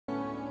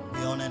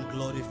honor and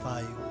glorify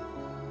you.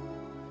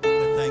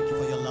 We thank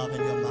you for your love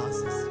and your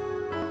mercies.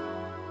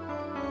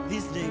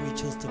 This day we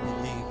choose to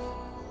believe.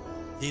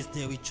 This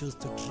day we choose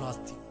to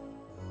trust you.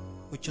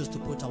 We choose to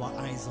put our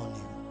eyes on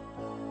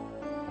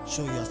you.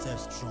 Show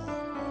yourself strong.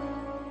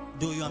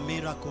 Do your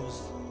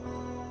miracles.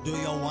 Do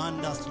your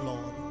wonders,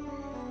 Lord.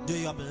 Do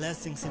your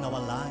blessings in our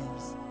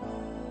lives.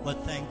 We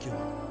thank you.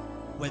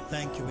 We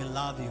thank you. We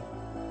love you.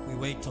 We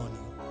wait on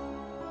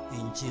you.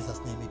 In Jesus'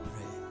 name we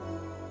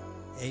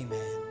pray.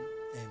 Amen.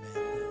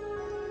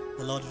 Amen.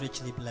 The Lord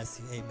richly bless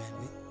you. Amen.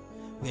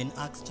 We're in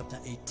Acts chapter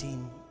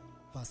 18,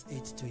 verse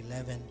 8 to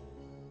 11.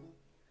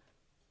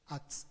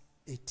 Acts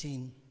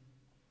 18,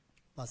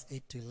 verse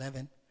 8 to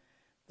 11.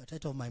 The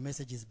title of my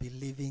message is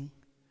Believing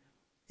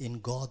in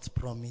God's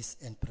Promise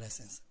and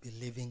Presence.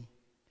 Believing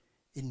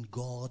in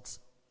God's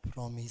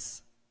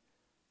promise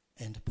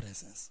and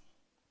presence.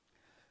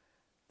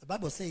 The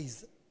Bible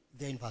says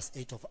there in verse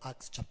 8 of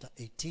Acts chapter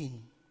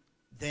 18,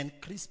 then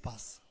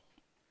Crispus,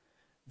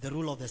 the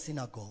ruler of the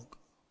synagogue,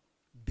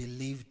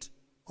 believed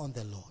on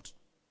the Lord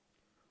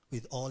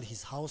with all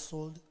his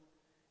household,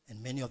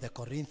 and many of the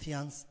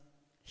Corinthians,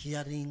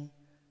 hearing,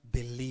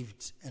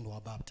 believed and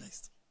were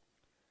baptized.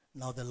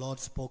 Now the Lord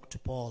spoke to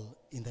Paul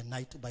in the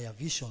night by a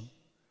vision,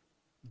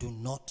 do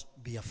not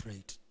be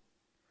afraid,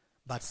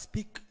 but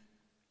speak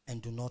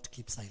and do not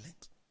keep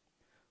silent.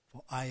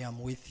 For I am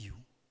with you,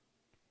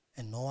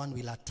 and no one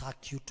will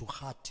attack you to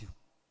hurt you,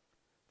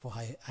 for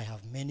I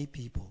have many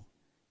people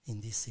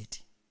in this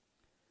city.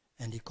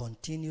 And he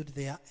continued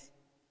there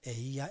a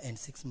year and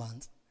 6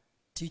 months,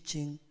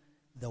 teaching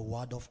the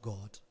word of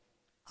God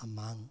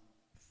among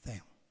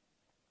them.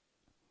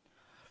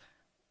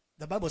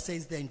 The Bible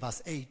says there in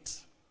verse 8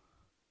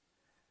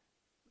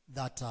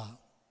 that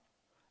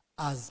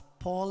as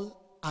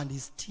Paul and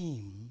his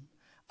team,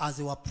 as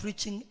they were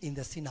preaching in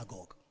the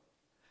synagogue,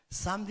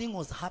 something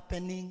was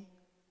happening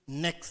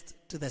next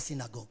to the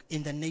synagogue,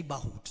 in the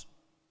neighborhood.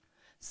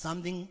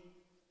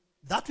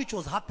 That which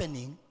was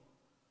happening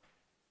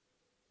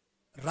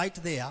right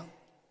there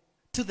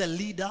to the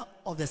leader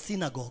of the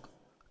synagogue,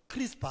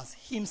 Crispus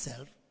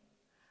himself,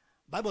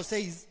 Bible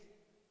says,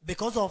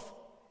 because of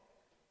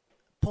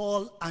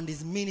Paul and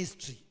his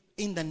ministry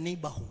in the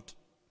neighborhood,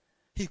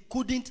 he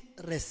couldn't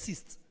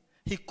resist.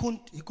 He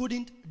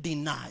couldn't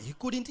deny. He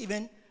couldn't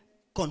even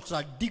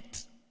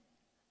contradict.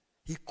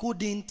 He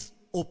couldn't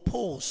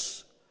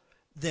oppose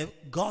the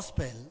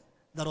gospel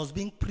that was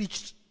being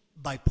preached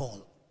by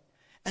Paul.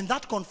 And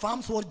that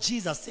confirms what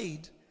Jesus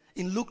said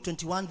in Luke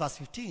 21 verse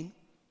 15.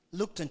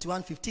 Luke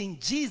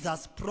 21:15,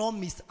 Jesus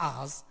promised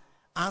us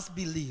as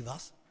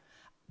believers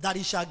that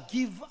he shall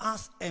give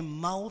us a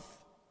mouth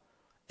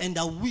and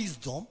a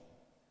wisdom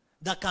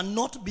that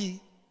cannot be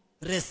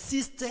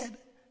resisted,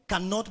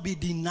 cannot be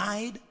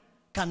denied,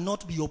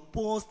 cannot be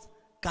opposed,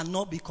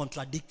 cannot be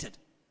contradicted.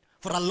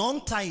 For a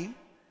long time,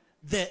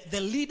 the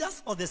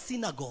leaders of the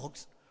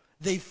synagogues,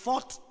 they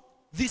fought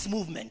this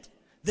movement.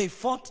 They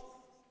fought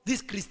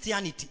this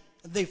Christianity.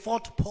 They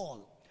fought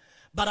Paul.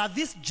 But at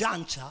this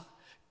juncture,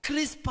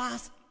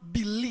 Crispus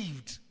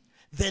believed.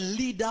 The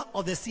leader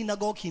of the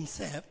synagogue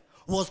himself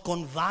was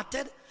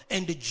converted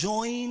and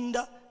joined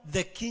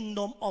the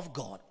kingdom of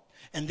God.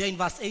 And then in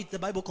verse 8, the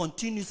Bible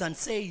continues and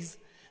says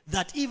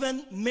that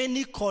even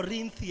many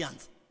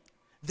Corinthians,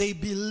 they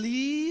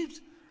believed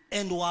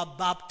and were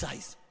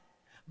baptized.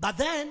 But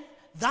then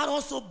that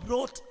also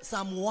brought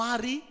some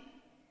worry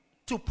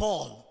to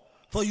Paul.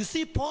 For you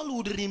see, Paul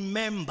would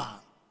remember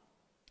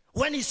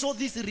when he saw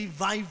this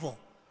revival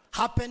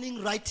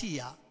happening right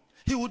here,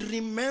 he would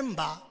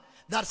remember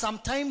that some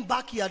time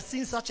back he had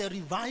seen such a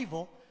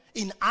revival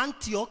in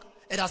Antioch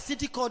at a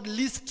city called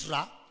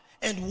Lystra,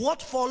 and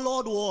what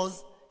followed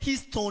was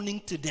his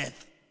stoning to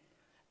death.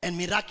 And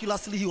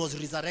miraculously he was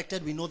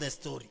resurrected. We know the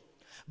story.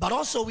 But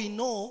also we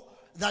know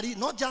that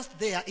not just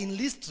there in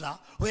Lystra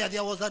where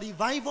there was a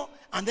revival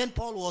and then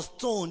Paul was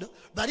stoned,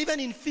 but even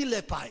in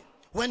Philippi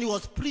when he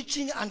was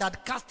preaching and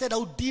had casted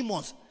out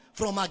demons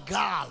from a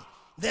girl.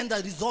 Then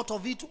the result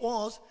of it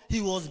was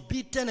he was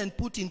beaten and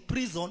put in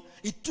prison.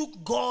 It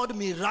took God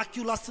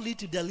miraculously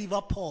to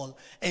deliver Paul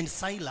and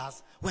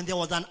Silas when there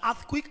was an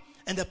earthquake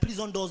and the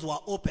prison doors were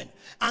open.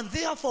 And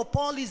therefore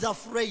Paul is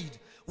afraid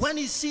when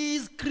he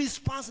sees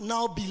Crispus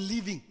now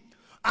believing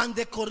and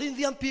the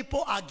Corinthian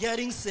people are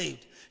getting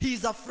saved. He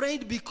is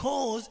afraid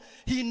because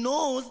he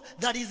knows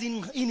that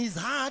in his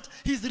heart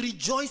he's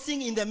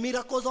rejoicing in the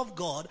miracles of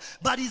God,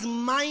 but his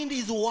mind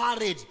is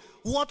worried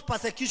what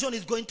persecution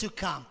is going to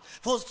come.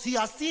 For he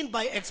has seen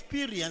by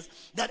experience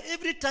that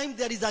every time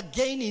there is a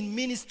gain in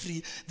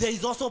ministry, there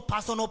is also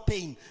personal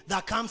pain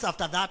that comes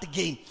after that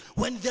gain.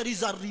 When there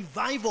is a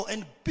revival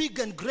and big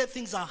and great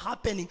things are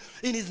happening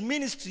in his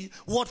ministry,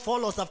 what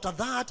follows after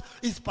that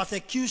is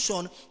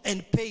persecution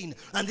and pain.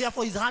 And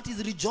therefore his heart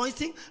is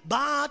rejoicing,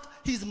 but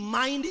his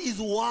mind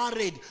is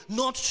worried,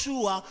 not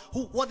sure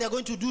what they're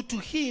going to do to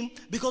him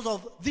because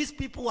of these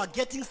people who are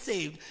getting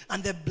saved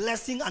and the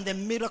blessing and the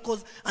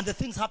miracles and the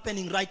things happening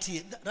right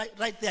here,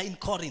 right there in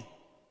Corinth.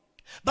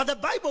 But the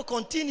Bible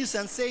continues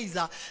and says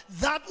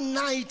that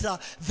night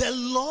the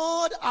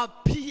Lord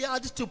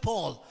appeared to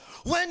Paul.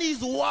 When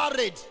he's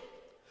worried,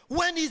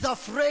 when he's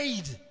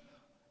afraid,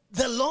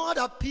 the Lord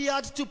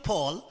appeared to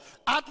Paul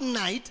at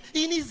night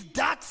in his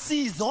dark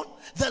season.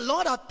 The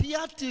Lord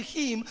appeared to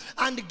him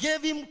and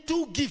gave him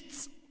two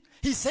gifts.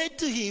 He said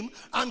to him,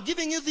 I'm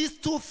giving you these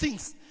two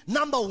things.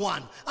 Number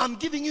one, I'm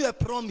giving you a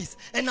promise.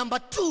 And number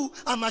two,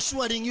 I'm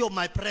assuring you of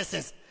my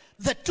presence.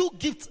 The two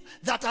gifts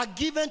that are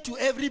given to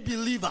every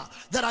believer,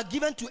 that are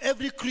given to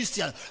every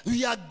Christian,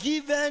 we are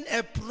given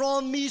a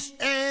promise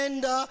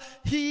and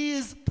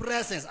his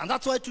presence. And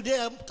that's why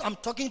today I'm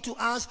talking to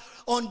us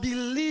on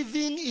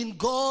believing in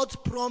God's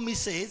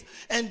promises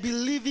and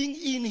believing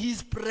in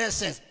his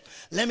presence.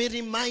 Let me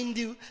remind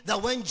you that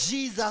when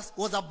Jesus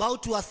was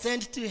about to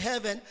ascend to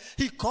heaven,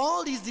 he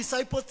called his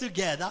disciples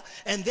together,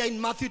 and there in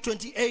Matthew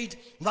 28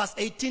 verse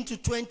 18 to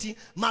 20,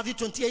 Matthew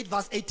 28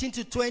 verse 18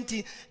 to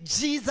 20,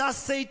 Jesus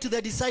said to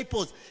the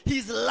disciples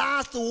his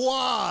last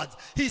words.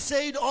 He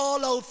said,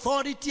 all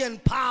authority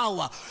and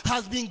power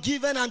has been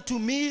given unto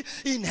me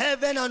in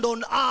heaven and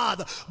on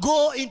earth.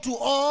 Go into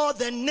all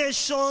the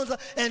nations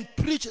and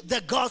preach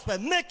the gospel,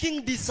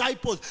 making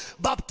disciples,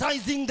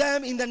 baptizing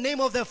them in the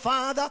name of the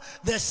Father,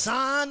 the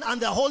Son,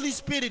 and the Holy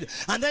Spirit.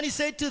 And then he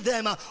said to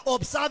them,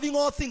 observing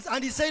all things,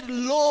 and he said,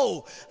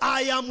 lo,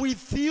 I am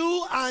with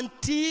you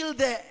until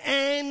the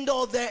end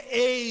of the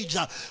age.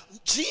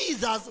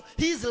 Jesus,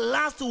 his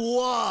last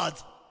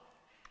words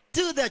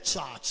to the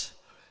church,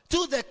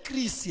 to the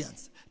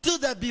Christians, to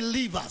the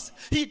believers,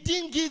 he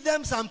didn't give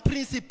them some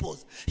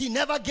principles. He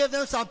never gave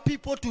them some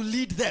people to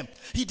lead them.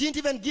 He didn't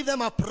even give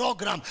them a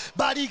program,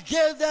 but he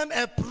gave them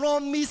a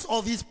promise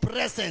of his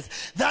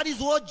presence. That is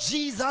what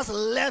Jesus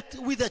left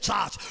with the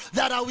church,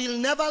 that I will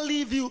never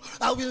leave you,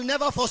 I will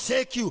never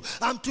forsake you,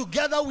 I'm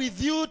together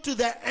with you to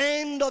the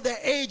end of the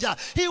age.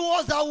 He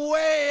was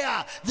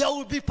aware there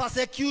would be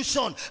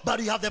persecution, but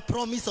we have the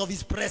promise of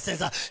his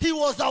presence. He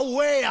was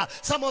aware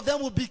some of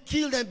them would be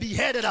killed and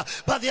beheaded,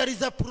 but there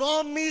is a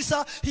promise.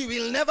 He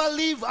will never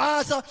leave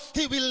us.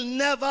 He will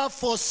never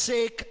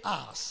forsake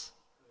us.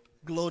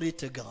 Glory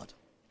to God.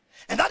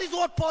 And that is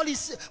what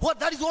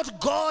that is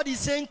what God is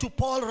saying to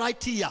Paul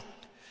right here.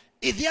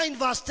 Here in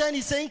verse 10,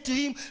 he's saying to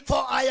him,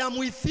 for I am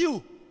with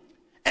you,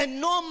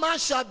 and no man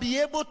shall be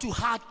able to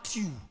hurt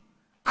you.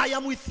 I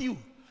am with you.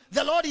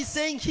 The Lord is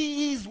saying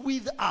he is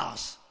with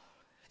us.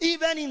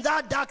 Even in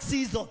that dark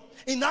season,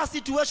 in that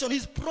situation,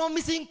 he's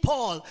promising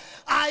Paul,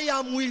 I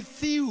am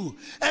with you.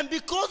 And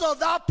because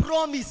of that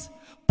promise,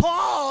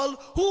 Paul,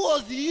 who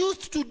was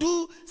used to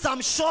do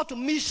some short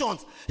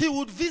missions, he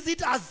would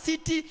visit a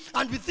city,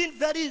 and within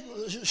very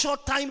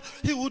short time,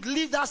 he would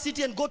leave that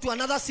city and go to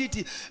another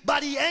city.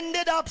 But he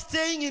ended up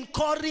staying in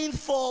Corinth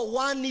for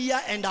 1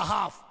 year and a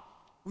half.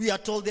 We are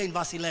told there in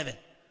verse 11.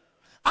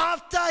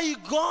 After he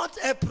got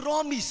a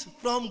promise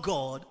from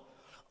God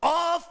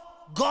of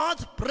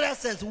God's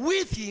presence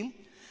with him,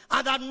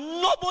 and that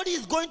nobody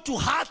is going to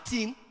hurt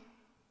him,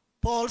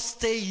 Paul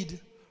stayed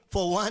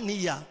for 1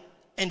 year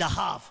and a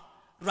half.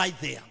 Right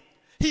there.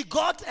 He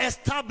got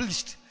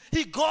established.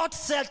 He got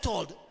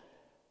settled.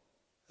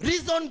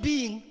 Reason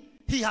being,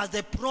 he has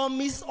the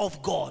promise of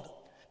God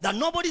that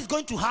nobody is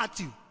going to hurt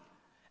you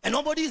and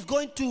nobody is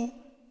going to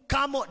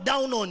come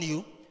down on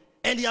you.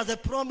 And he has a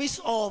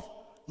promise of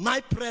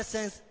my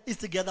presence is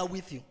together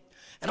with you.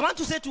 And I want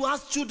to say to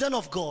us, children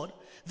of God,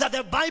 that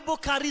the Bible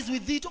carries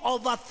with it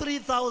over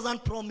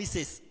 3,000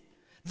 promises.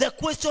 The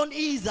question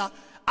is,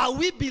 are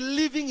we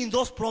believing in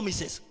those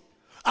promises?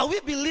 Are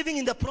we believing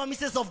in the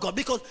promises of God?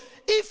 Because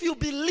if you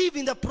believe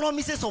in the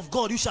promises of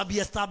God, you shall be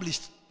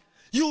established.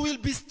 You will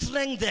be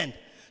strengthened.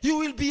 You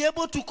will be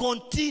able to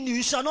continue.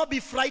 You shall not be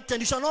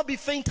frightened. You shall not be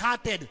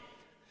faint-hearted.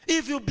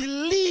 If you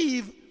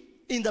believe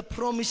in the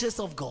promises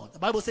of God. The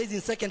Bible says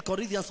in 2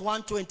 Corinthians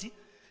 1:20,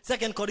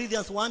 2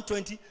 Corinthians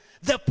 1:20,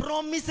 the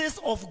promises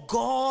of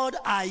God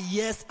are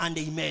yes and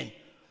amen.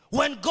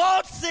 When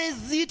God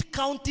says it,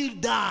 count it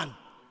done.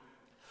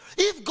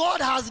 If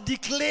God has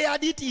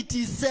declared it, it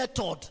is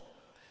settled.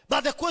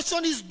 But the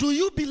question is, do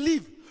you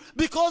believe?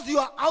 Because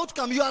your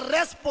outcome, your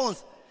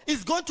response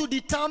is going to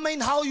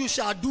determine how you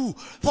shall do.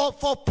 For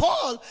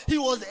Paul, he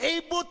was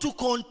able to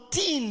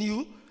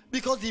continue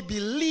because he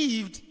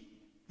believed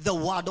the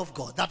word of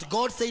God. That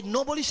God said,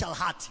 nobody shall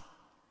hurt you.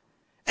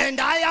 And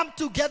I am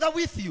together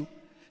with you.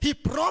 He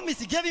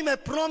promised, he gave him a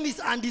promise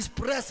and his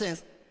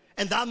presence.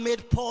 And that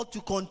made Paul to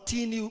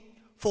continue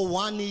for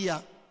 1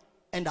 year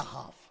and a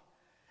half.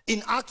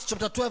 In Acts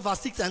chapter 12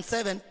 verse 6 and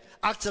 7,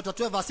 Acts chapter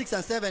 12 verse 6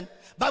 and 7,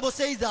 Bible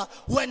says that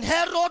when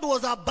Herod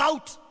was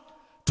about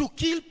to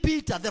kill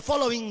Peter the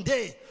following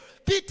day,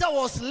 Peter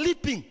was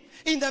sleeping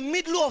in the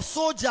middle of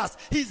soldiers,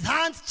 his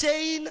hands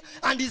chained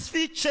and his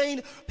feet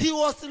chained. He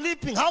was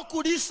sleeping. How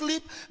could he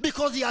sleep?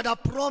 Because he had a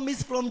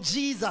promise from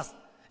Jesus.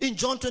 In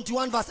John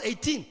 21 verse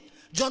 18,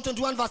 John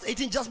 21 verse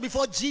 18, just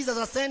before Jesus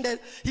ascended,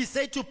 he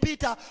said to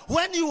Peter,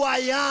 when you are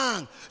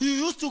young, you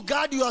used to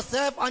guard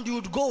yourself and you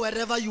would go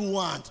wherever you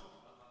want.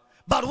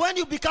 But when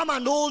you become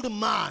an old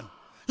man,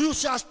 you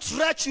shall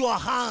stretch your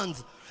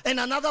hands and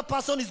another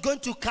person is going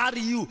to carry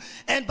you.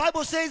 And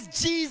Bible says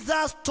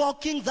Jesus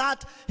talking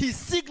that he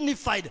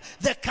signified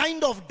the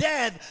kind of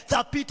death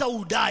that Peter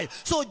would die.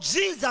 So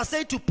Jesus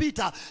said to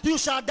Peter, you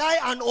shall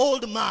die an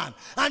old man,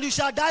 and you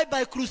shall die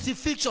by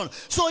crucifixion.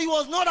 So he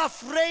was not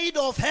afraid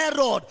of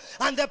Herod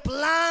and the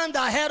plan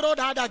that Herod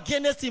had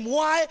against him.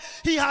 Why?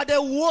 He had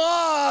a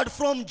word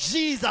from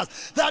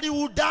Jesus that he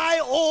would die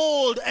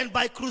old and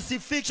by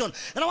crucifixion.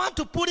 And I want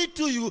to put it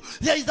to you,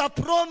 there is a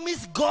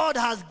promise God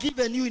has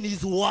given you in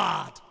his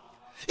word.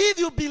 If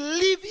you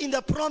believe in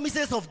the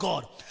promises of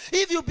God,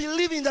 if you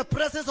believe in the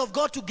presence of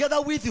God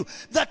together with you,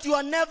 that you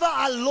are never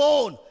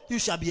alone, you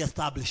shall be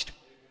established.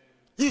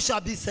 You shall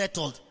be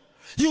settled.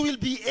 You will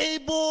be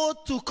able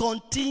to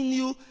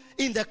continue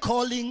in the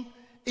calling,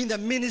 in the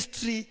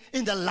ministry,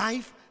 in the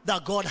life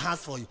that God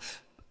has for you.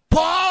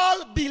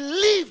 Paul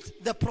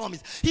believed the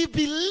promise. He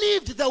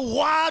believed the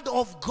word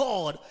of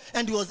God,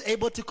 and he was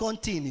able to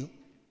continue,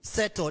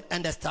 settled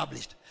and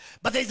established.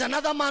 But there is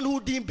another man who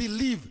didn't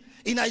believe.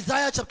 In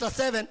Isaiah chapter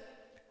 7,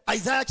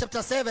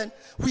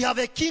 we have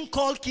a king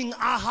called King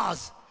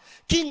Ahaz.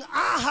 King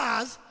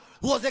Ahaz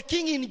was a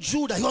king in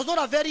Judah. He was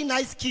not a very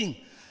nice king.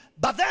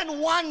 But then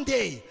one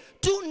day,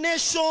 two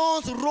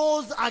nations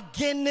rose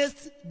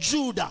against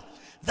Judah.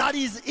 That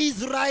is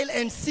Israel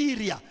and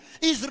Syria.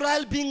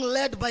 Israel being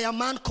led by a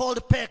man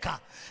called Pekah,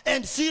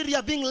 and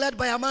Syria being led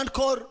by a man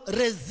called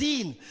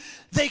Rezin.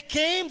 They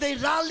came, they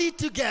rallied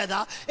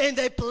together, and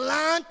they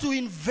planned to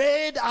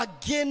invade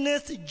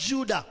against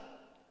Judah.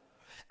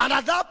 And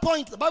at that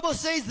point, the Bible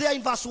says there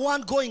in verse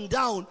 1 going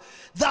down,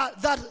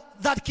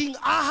 that King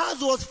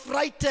Ahaz was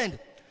frightened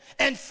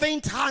and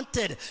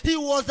faint-hearted. He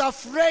was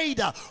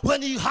afraid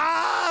when he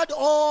heard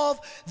of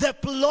the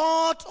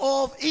plot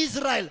of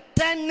Israel,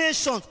 10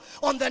 nations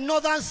on the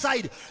northern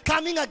side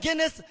coming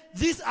against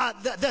this,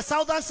 the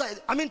southern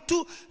side.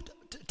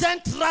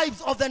 10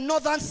 tribes of the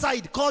northern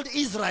side called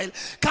Israel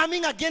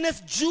coming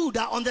against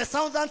Judah on the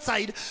southern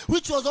side,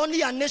 which was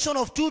only a nation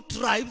of 2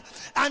 tribes.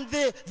 And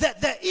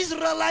the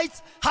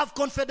Israelites have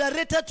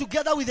confederated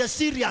together with the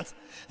Syrians.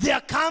 They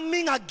are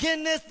coming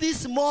against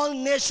this small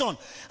nation.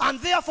 And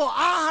therefore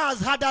Ahaz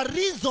had a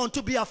reason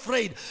to be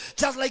afraid.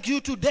 Just like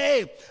you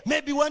today.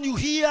 Maybe when you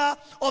hear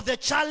of the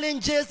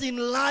challenges in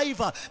life,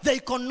 the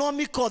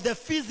economical, the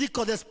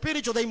physical, the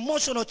spiritual, the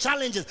emotional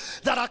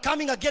challenges that are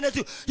coming against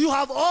you, you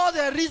have all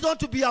the reason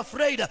to be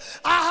afraid.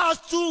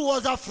 Ahaz too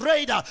was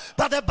afraid.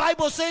 But the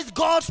Bible says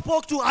God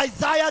spoke to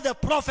Isaiah the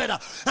prophet.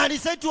 And he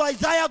said to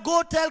Isaiah,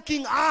 go tell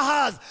King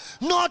Ahaz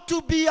not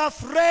to be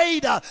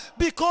afraid,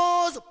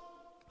 because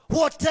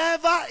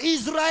whatever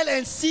Israel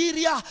and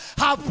Syria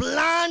have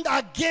planned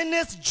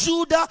against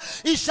Judah,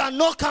 it shall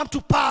not come to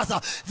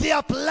pass.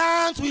 Their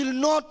plans will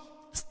not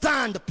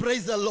stand.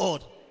 Praise the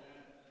Lord.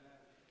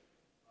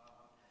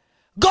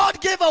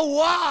 God gave a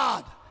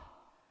word.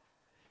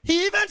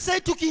 He even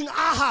said to King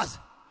Ahaz,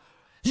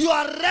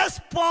 your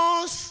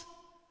response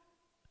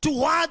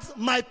towards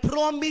my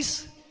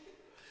promise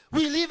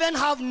will even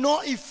have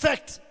no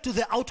effect to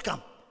the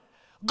outcome.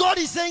 God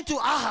is saying to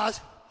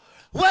Ahaz,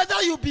 whether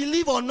you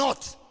believe or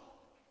not,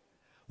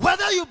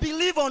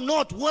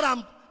 what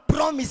I'm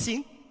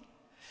promising,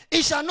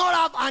 it shall not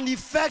have an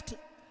effect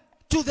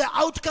to the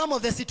outcome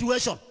of the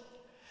situation.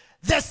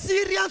 The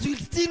Syrians will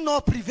still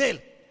not prevail.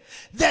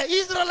 The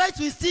Israelites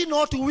will still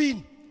not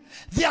win.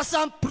 There are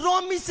some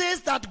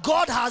promises that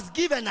God has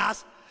given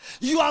us.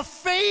 Your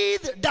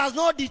faith does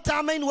not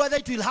determine whether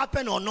it will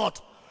happen or not.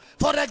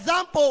 For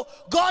example,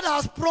 God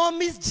has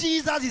promised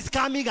Jesus is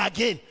coming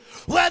again.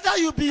 Whether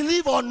you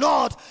believe or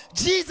not,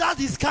 Jesus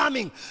is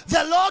coming.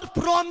 The Lord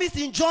promised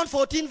in John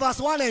 14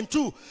 verse 1 and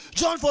 2.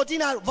 John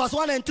 14 verse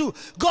 1 and 2.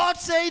 God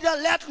said,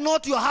 let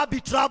not your heart be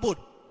troubled.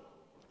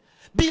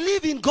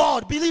 Believe in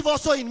God. Believe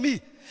also in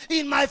me.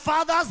 In my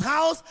Father's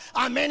house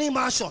are many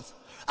mansions.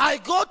 I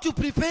go to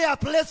prepare a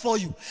place for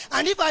you.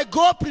 And if I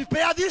go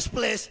prepare this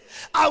place,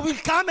 I will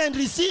come and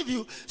receive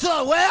you, so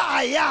that where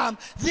I am,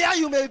 there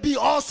you may be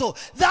also.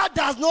 That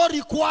does not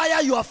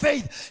require your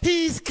faith.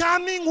 He is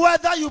coming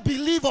whether you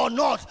believe or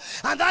not.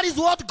 And that is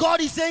what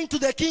God is saying to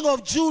the king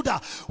of Judah.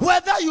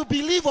 Whether you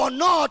believe or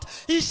not,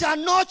 he shall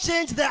not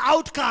change the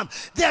outcome.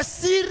 The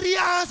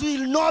Syrians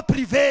will not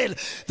prevail.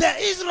 The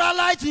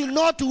Israelites will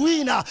not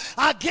win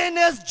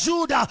against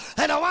Judah.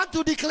 And I want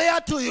to declare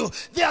to you,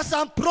 there are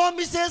some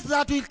promises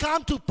that will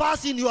come to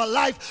pass in your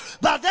life.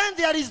 But then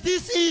there is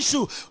this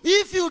issue.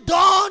 If you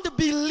don't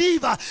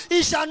believe,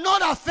 it shall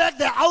not affect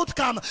the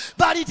outcome,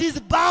 but it is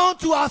bound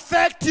to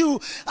affect you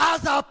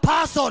as a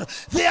person.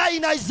 There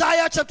in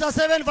Isaiah chapter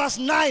 7 verse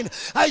 9,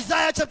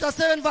 Isaiah chapter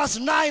 7 verse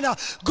 9,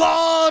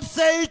 God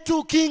said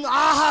to King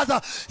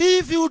Ahaz,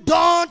 if you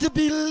don't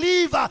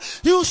believe,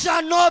 you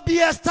shall not be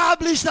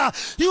established.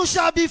 You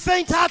shall be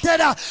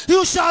faint-hearted.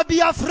 You shall be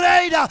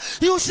afraid.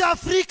 You shall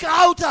freak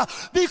out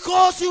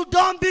because you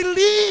don't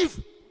believe.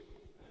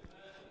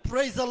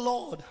 Praise the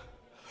Lord.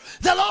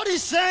 The Lord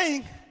is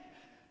saying,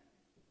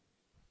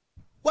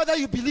 whether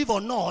you believe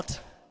or not,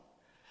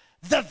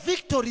 the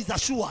victory is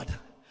assured,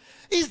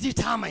 is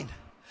determined.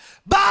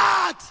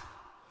 But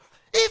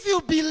if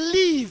you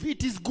believe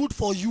it is good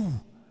for you,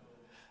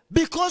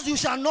 Because you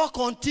shall not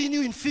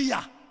continue in fear.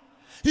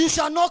 You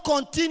shall not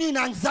continue in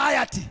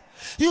anxiety.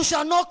 You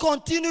shall not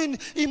continue in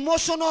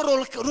emotional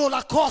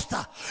roller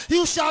coaster.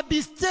 You shall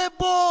be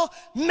stable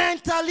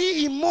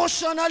mentally,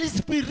 emotionally,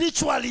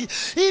 spiritually,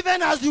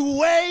 even as you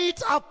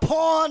wait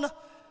upon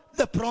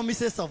the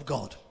promises of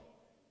God.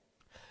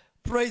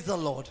 Praise the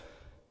Lord.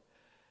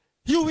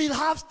 You will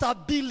have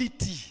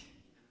stability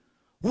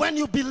when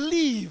you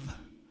believe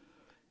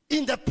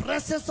in the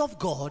presence of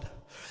God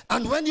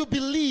and when you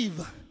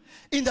believe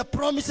in the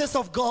promises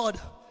of God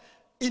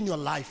in your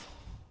life.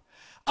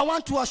 I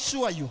want to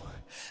assure you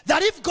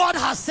that if God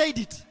has said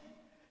it,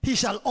 he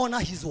shall honor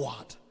his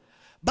word.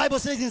 Bible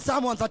says in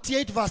Psalm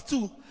 138 verse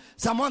 2,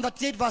 Psalm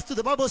 138 verse 2,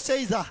 the Bible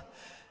says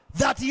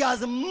that he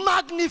has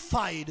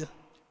magnified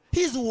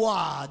his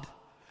word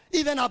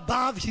even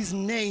above his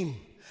name.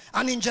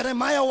 And in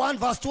Jeremiah 1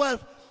 verse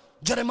 12,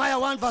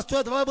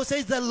 the Bible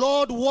says the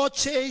Lord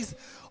watches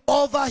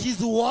over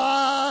his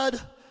word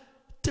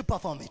to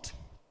perform it.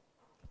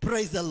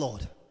 Praise the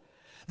Lord.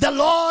 The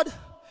Lord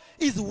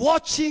is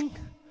watching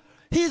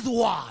his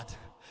word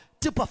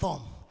to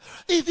perform.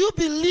 If you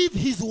believe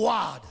his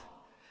word,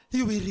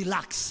 you will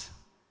relax.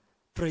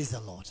 Praise the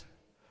Lord.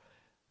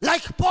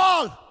 Like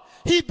Paul,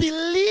 he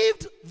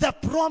believed the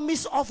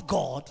promise of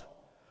God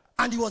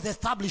and he was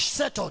established,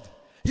 settled.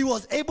 He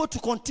was able to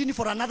continue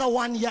for another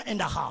 1.5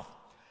 years.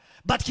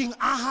 But King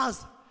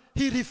Ahaz,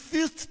 he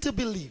refused to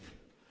believe.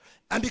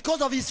 And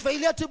because of his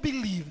failure to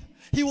believe,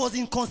 he was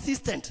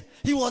inconsistent.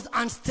 He was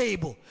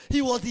unstable.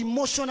 He was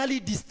emotionally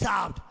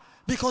disturbed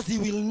because he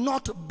will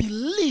not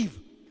believe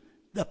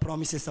the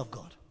promises of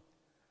God.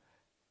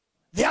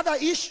 The other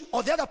issue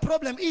or the other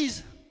problem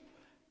is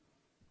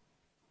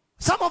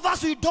some of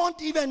us, we don't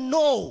even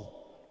know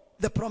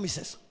the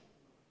promises.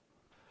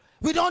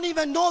 We don't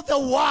even know the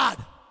word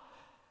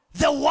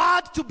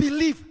to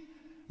believe.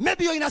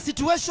 Maybe you're in a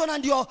situation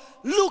and you're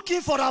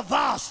looking for a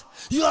verse.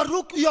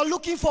 You're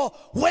looking for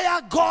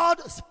where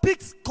God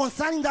speaks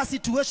concerning that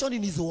situation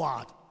in his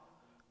word.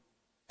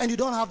 And you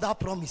don't have that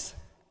promise.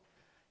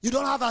 You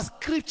don't have a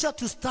scripture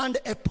to stand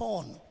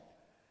upon.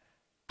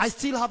 I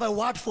still have a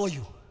word for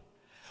you.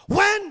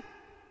 When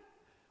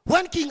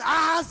King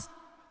Ahaz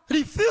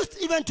refused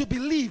even to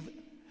believe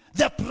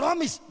the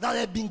promise that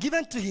had been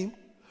given to him,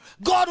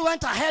 God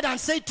went ahead and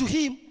said to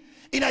him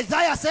in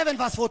Isaiah 7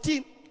 verse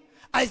 14,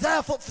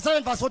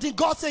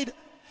 God said,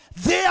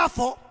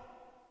 therefore,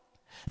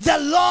 the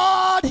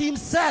Lord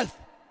himself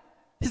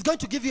is going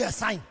to give you a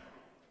sign.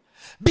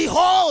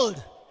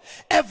 Behold,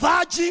 a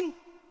virgin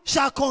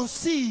shall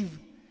conceive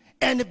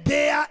and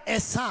bear a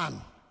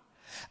son,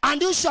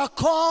 and you shall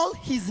call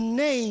his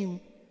name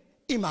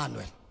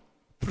Emmanuel.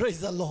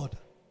 Praise the Lord.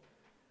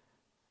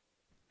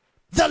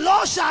 The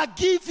Lord shall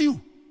give you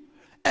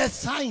a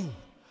sign.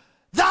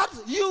 That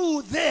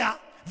you there,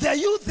 the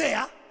you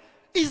there,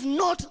 is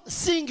not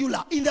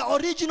singular. In the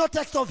original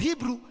text of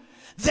Hebrew,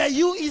 the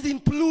you is in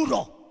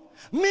plural.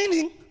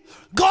 Meaning,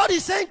 God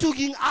is saying to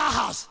King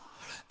Ahaz,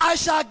 I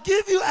shall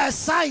give you a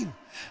sign.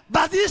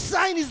 But this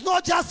sign is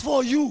not just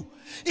for you.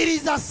 It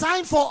is a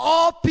sign for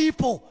all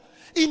people,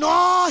 in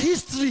all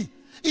history,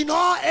 in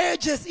all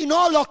ages, in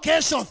all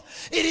locations.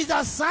 It is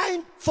a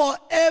sign for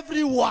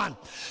everyone.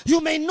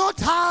 You may not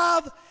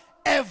have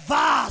a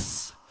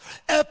verse,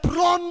 a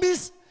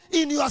promise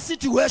in your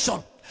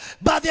situation,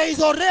 but there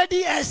is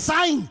already a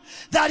sign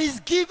that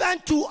is given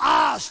to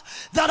us,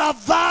 that a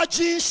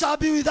virgin shall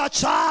be with a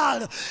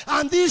child,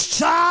 and this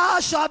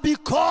child shall be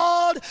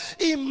called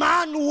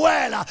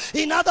Emmanuel.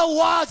 In other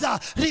words,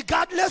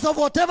 regardless of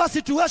whatever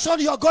situation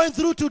you're going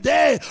through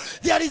today,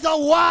 there is a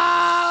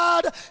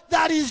word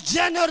that is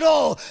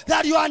general,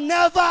 that you are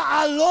never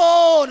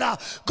alone.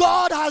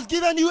 God has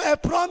given you a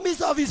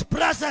promise of his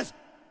presence.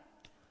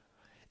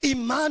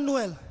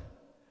 Emmanuel,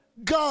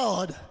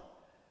 God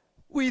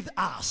with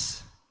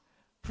us.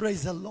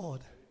 Praise the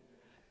Lord.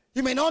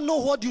 You may not know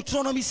what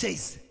Deuteronomy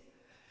says.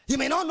 You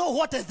may not know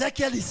what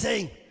Ezekiel is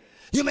saying.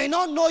 You may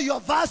not know your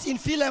verse in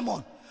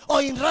Philemon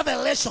or in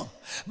Revelation.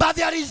 But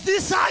there is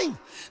this sign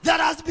that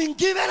has been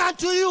given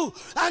unto you,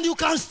 and you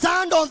can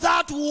stand on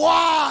that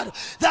word,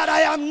 that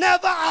I am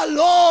never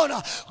alone.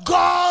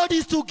 God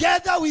is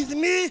together with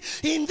me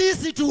in this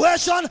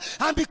situation,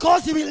 and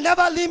because he will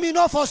never leave me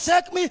nor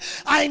forsake me,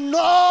 I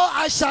know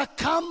I shall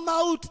come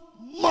out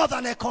more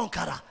than a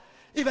conqueror,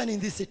 even in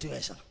this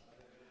situation.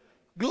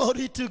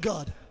 Glory to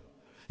God.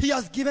 He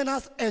has given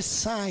us a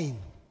sign.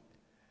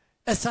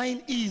 A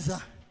sign is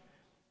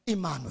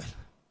Emmanuel.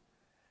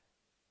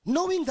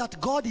 Knowing that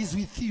God is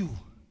with you,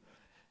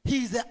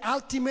 he is the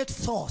ultimate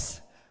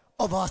source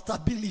of our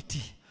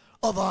stability,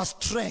 of our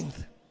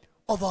strength,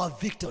 of our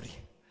victory.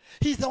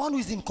 He's the one who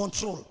is in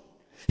control.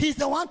 He's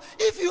the one,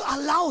 if you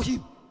allow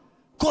him,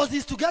 because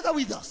he's together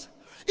with us,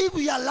 if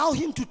we allow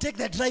him to take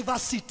the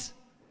driver's seat,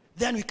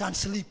 then we can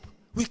sleep,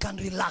 we can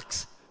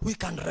relax, we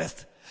can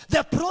rest.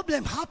 The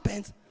problem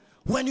happens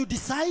when you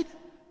decide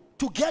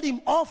to get him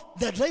off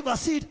the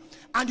driver's seat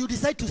and you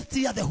decide to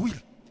steer the wheel.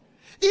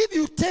 If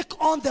you take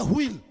on the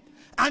wheel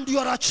and you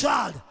are a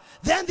child,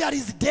 then there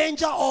is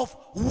danger of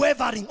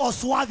wavering or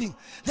swerving.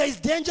 There is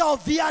danger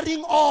of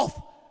veering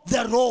off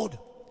the road.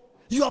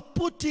 You are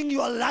putting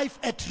your life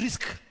at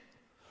risk.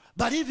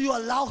 But if you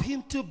allow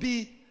him to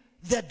be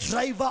the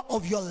driver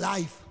of your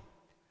life,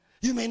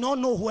 you may not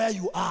know where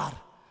you are,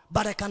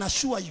 but I can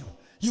assure you,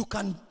 you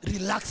can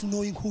relax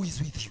knowing who is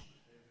with you.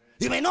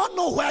 You may not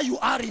know where you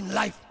are in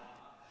life,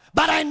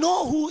 but I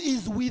know who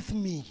is with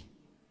me.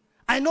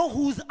 I know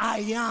whose I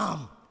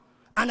am,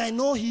 and I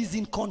know he is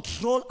in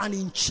control and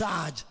in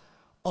charge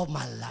of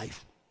my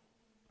life.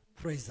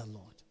 Praise the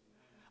Lord.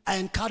 I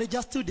encourage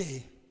us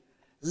today,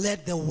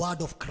 let the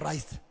word of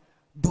Christ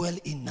dwell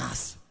in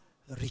us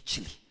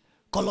richly.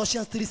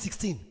 Colossians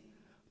 3:16,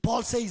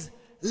 Paul says,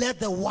 let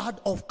the word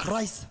of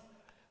Christ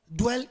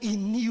dwell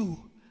in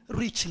you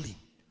richly.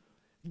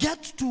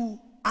 Get to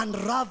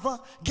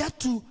unravel, get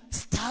to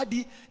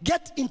study,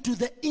 get into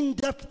the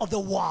in-depth of the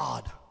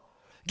word.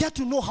 Get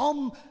to know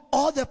how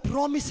all the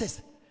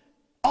promises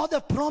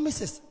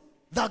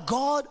that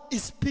God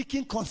is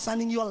speaking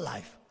concerning your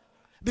life.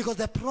 Because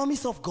the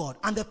promise of God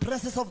and the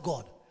presence of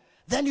God,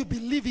 then you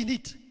believe in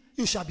it,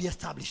 you shall be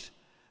established.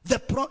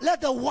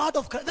 Let the word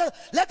of Christ,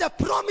 let the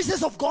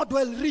promises of God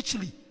dwell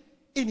richly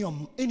in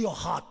your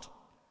heart.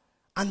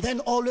 And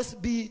then always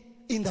be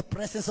in the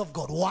presence of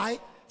God. Why?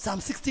 Psalm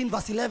 16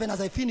 verse 11,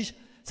 as I finish,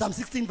 Psalm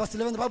 16 verse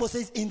 11, the Bible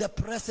says, in the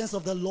presence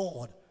of the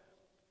Lord,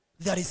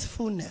 there is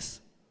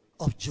fullness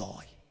of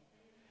joy.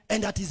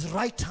 And at his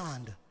right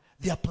hand,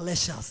 there are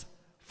pleasures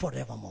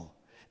forevermore.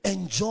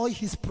 Enjoy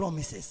his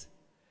promises.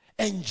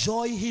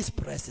 Enjoy his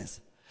presence.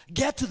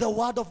 Get to the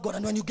word of God.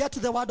 And when you get to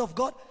the word of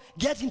God,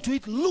 get into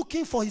it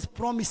looking for his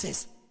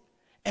promises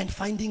and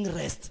finding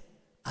rest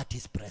at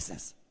his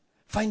presence.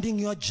 Finding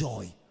your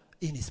joy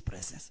in his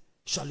presence.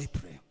 Shall we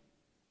pray?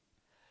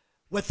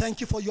 We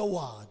thank you for your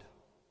word.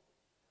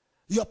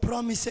 Your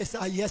promises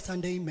are yes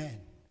and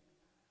amen.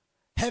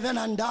 Heaven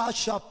and earth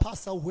shall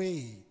pass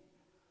away,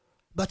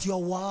 but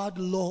your word,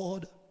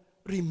 Lord,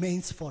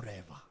 remains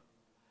forever.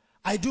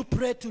 I do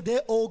pray today,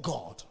 oh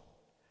God,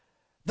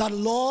 that,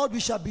 Lord,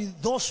 we shall be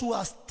those who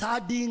are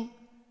studying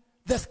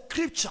the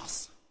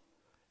scriptures,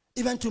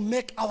 even to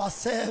make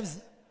ourselves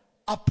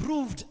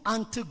approved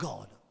unto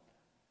God.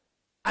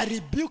 I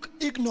rebuke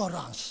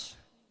ignorance.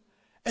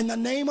 In the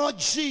name of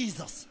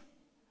Jesus,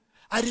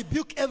 I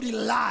rebuke every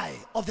lie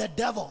of the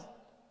devil.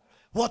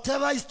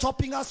 Whatever is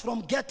stopping us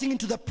from getting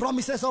into the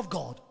promises of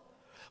God,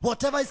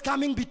 whatever is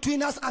coming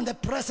between us and the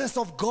presence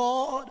of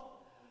God,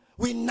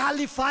 we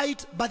nullify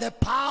it by the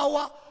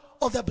power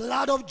of the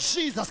blood of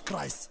Jesus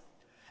Christ.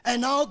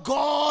 And now,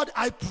 God,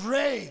 I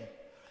pray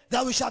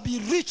that we shall be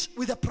rich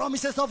with the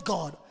promises of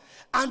God,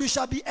 and we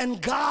shall be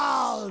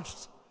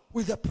engulfed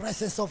with the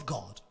presence of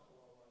God.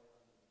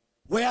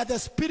 Where the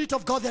Spirit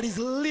of God, there is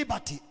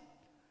liberty.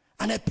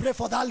 And I pray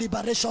for that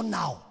liberation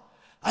now.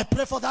 I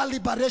pray for that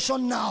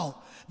liberation now.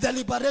 The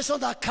liberation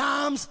that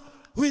comes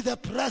with the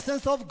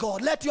presence of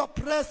God. Let your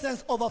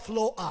presence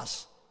overflow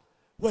us.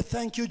 We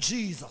thank you,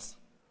 Jesus.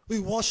 We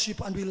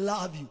worship and we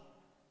love you.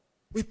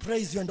 We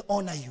praise you and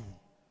honor you.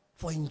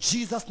 For in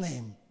Jesus'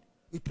 name,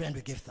 we pray and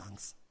we give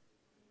thanks.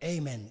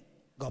 Amen.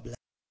 God bless.